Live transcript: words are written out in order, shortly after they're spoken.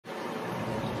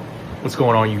What's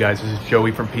going on, you guys? This is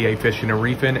Joey from PA Fishing and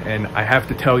Reefing, and I have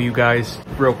to tell you guys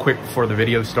real quick before the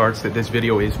video starts that this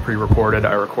video is pre-recorded.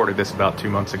 I recorded this about 2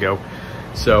 months ago.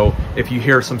 So if you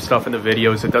hear some stuff in the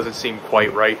videos that doesn't seem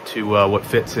quite right to what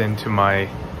fits into my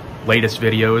latest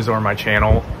videos or my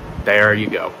channel, there you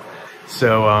go.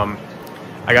 So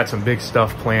I got some big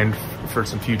stuff planned for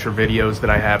some future videos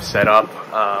that I have set up.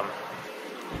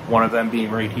 One of them being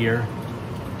right here.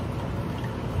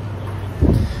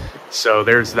 So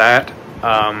there's that.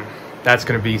 That's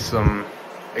going to be some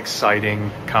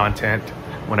exciting content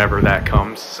whenever that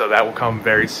comes. So that will come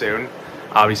very soon.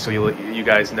 Obviously, you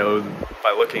guys know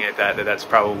by looking at that that's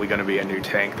probably going to be a new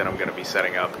tank that I'm going to be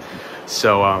setting up.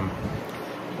 So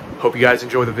hope you guys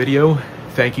enjoy the video.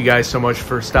 Thank you guys so much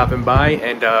for stopping by.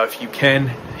 And if you can,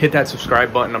 hit that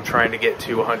subscribe button. I'm trying to get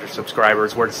to 100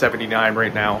 subscribers. We're at 79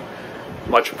 right now.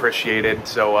 Much appreciated.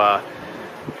 So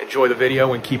enjoy the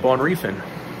video and keep on reefing.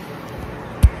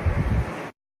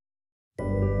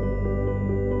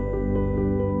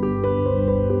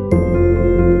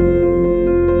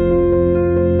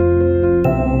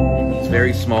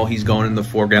 Very small. He's going in the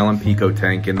 4-gallon Pico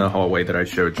tank in the hallway that I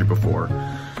showed you before.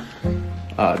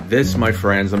 This, my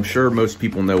friends, I'm sure most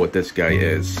people know what this guy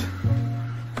is.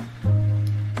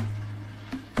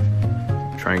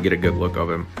 Try and get a good look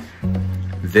of him.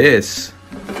 This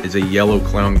is a yellow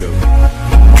clown goat.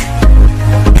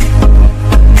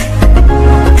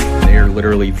 They are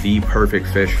literally the perfect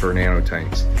fish for nano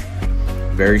tanks.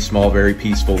 Very small, very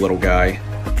peaceful little guy.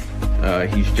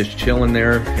 He's just chilling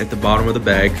there at the bottom of the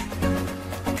bag.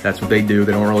 That's what they do.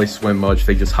 They don't really swim much.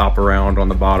 They just hop around on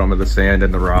the bottom of the sand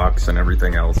and the rocks and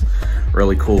everything else.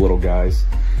 Really cool little guys.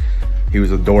 He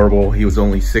was adorable. He was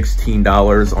only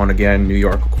 $16 on, again, New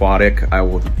York Aquatic. I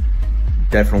will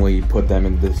definitely put them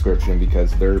in the description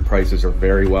because their prices are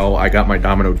very well. I got my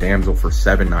Domino Damsel for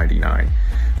 $7.99,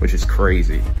 which is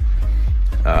crazy.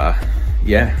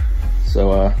 Yeah,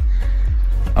 so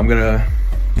I'm gonna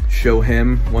show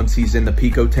him once he's in the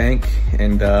Pico tank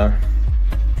and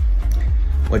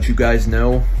let you guys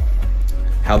know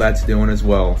how that's doing as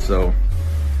well. So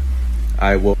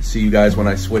I will see you guys when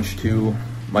I switch to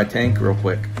my tank real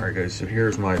quick. All right, guys, so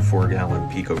here's my 4-gallon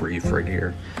Pico Reef right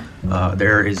here.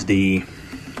 There is the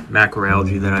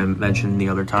macroalgae that I mentioned the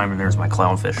other time, and there's my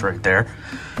clownfish right there.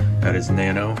 That is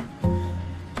nano.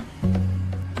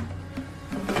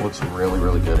 Looks really,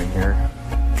 really good in here.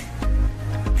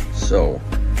 So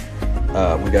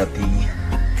we got the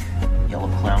yellow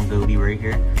clown goatee right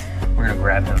here. We're gonna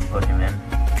grab him and put him in.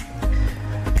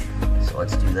 So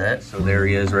let's do that. So there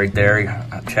he is right there,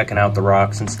 checking out the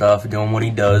rocks and stuff, doing what he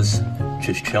does,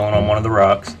 just chilling on one of the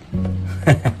rocks.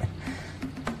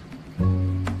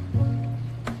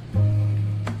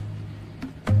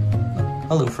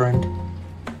 Hello, friend.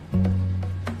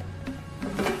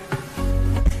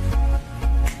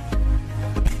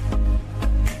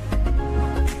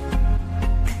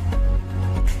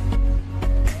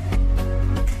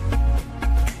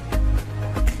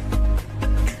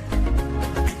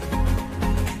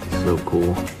 So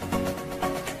cool.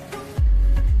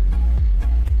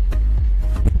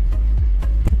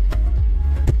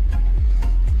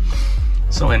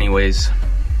 So anyways,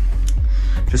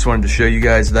 just wanted to show you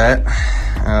guys that.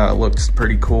 Looks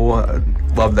pretty cool.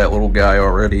 Love that little guy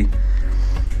already.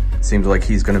 Seems like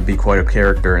he's gonna be quite a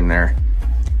character in there.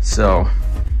 So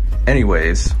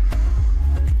anyways,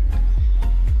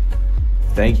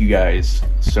 thank you guys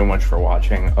so much for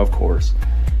watching, of course.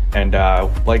 And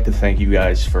I'd like to thank you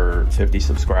guys for 50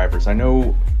 subscribers. I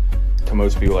know to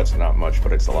most people that's not much,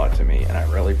 but it's a lot to me, and I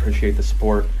really appreciate the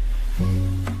support.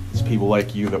 It's people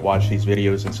like you that watch these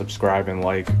videos and subscribe and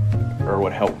like are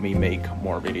what help me make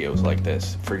more videos like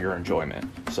this for your enjoyment.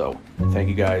 So thank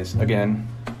you guys again,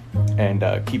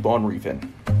 and keep on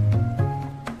reefing.